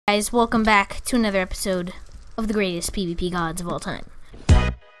Guys, welcome back to another episode of the greatest PvP gods of all time.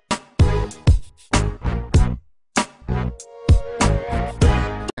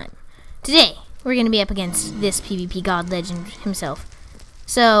 Today, we're going to be up against this PvP god legend himself.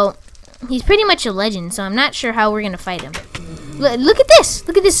 So, he's pretty much a legend, so I'm not sure how we're going to fight him. Look at this!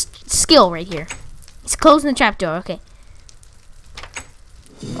 Look at this skill right here. He's closing the trapdoor, okay.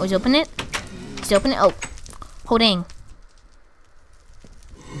 Oh, he's opening it? He's opening it? Oh. Oh, dang.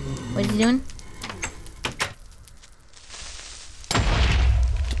 What is he doing?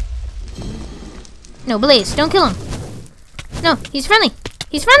 No, Blaze, don't kill him. No, he's friendly.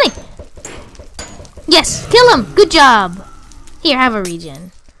 He's friendly. Yes, kill him. Good job. Here, have a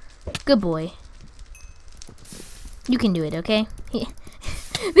regen. Good boy. You can do it, okay?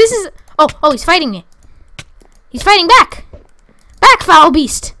 This is... Oh, he's fighting me. He's fighting back. Back, foul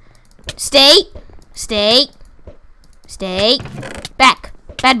beast. Stay. Stay. Stay. Back.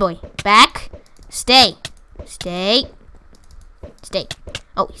 Bad boy. Back. Stay. Stay. Stay.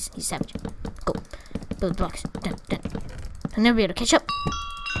 Oh, he's savage. Go. Build blocks. Done. I'll never be able to catch up.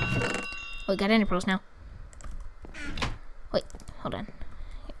 Oh, we got ender pearls now. Wait, hold on.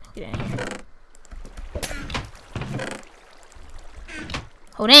 Get out of here.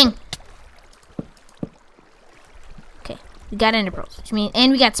 Oh, dang. Okay, we got ender pearls, which means,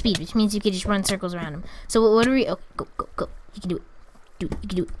 and we got speed, which means you can just run circles around him. So what are we? Oh, go. You can do it. You can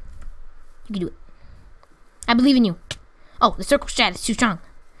do it. You can do it. I believe in you. Oh, the circle strat is too strong.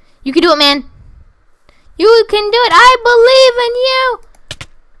 You can do it, man. You can do it. I believe in you.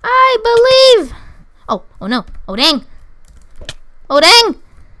 I believe. Oh no. Oh dang. Oh dang.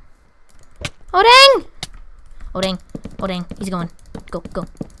 Oh dang. Oh dang. Oh dang. He's going. Go.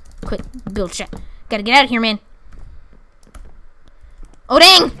 Quick, build strat. Gotta get out of here, man. Oh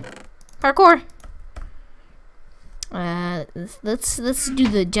dang. Parkour. Let's do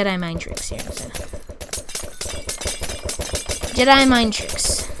the Jedi mind tricks here. Jedi mind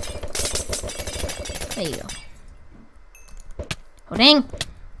tricks. There you go. Oh dang!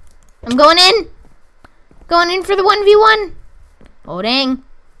 I'm going in. Going in for the 1v1. Oh dang!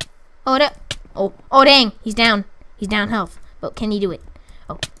 Oh dang! He's down. He's down health. But can he do it?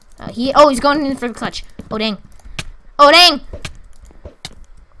 He's going in for the clutch. Oh dang! Oh dang!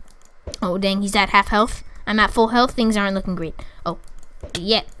 Oh dang! He's at half health. I'm at full health. Things aren't looking great. Oh,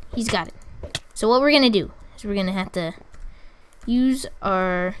 yeah, he's got it. So what we're gonna do is we're gonna have to use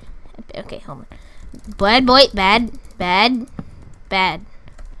our... Okay, hold on. Bad boy, bad.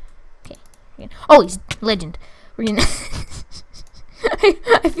 Okay. Oh, he's legend. We're gonna...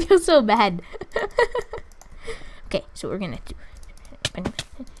 I feel so bad. Okay, so we're gonna do...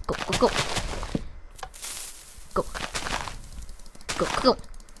 Go.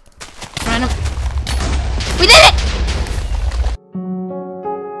 Run him. We did it!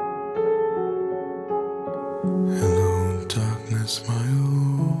 Hello, darkness, my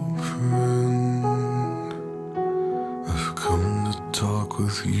old friend. I've come to talk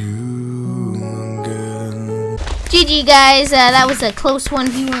with you again. GG, guys. That was a close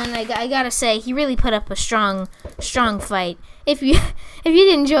 1v1. I gotta say, he really put up a strong fight. If you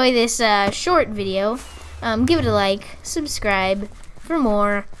did enjoy this short video, give it a like, subscribe for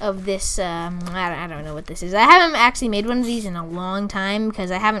more of this. I don't know what this is. I haven't actually made one of these in a long time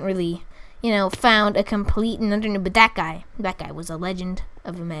because I haven't really, found a complete and utter noob. But that guy was a legend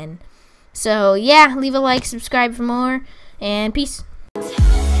of a man. So yeah, leave a like, subscribe for more, and peace.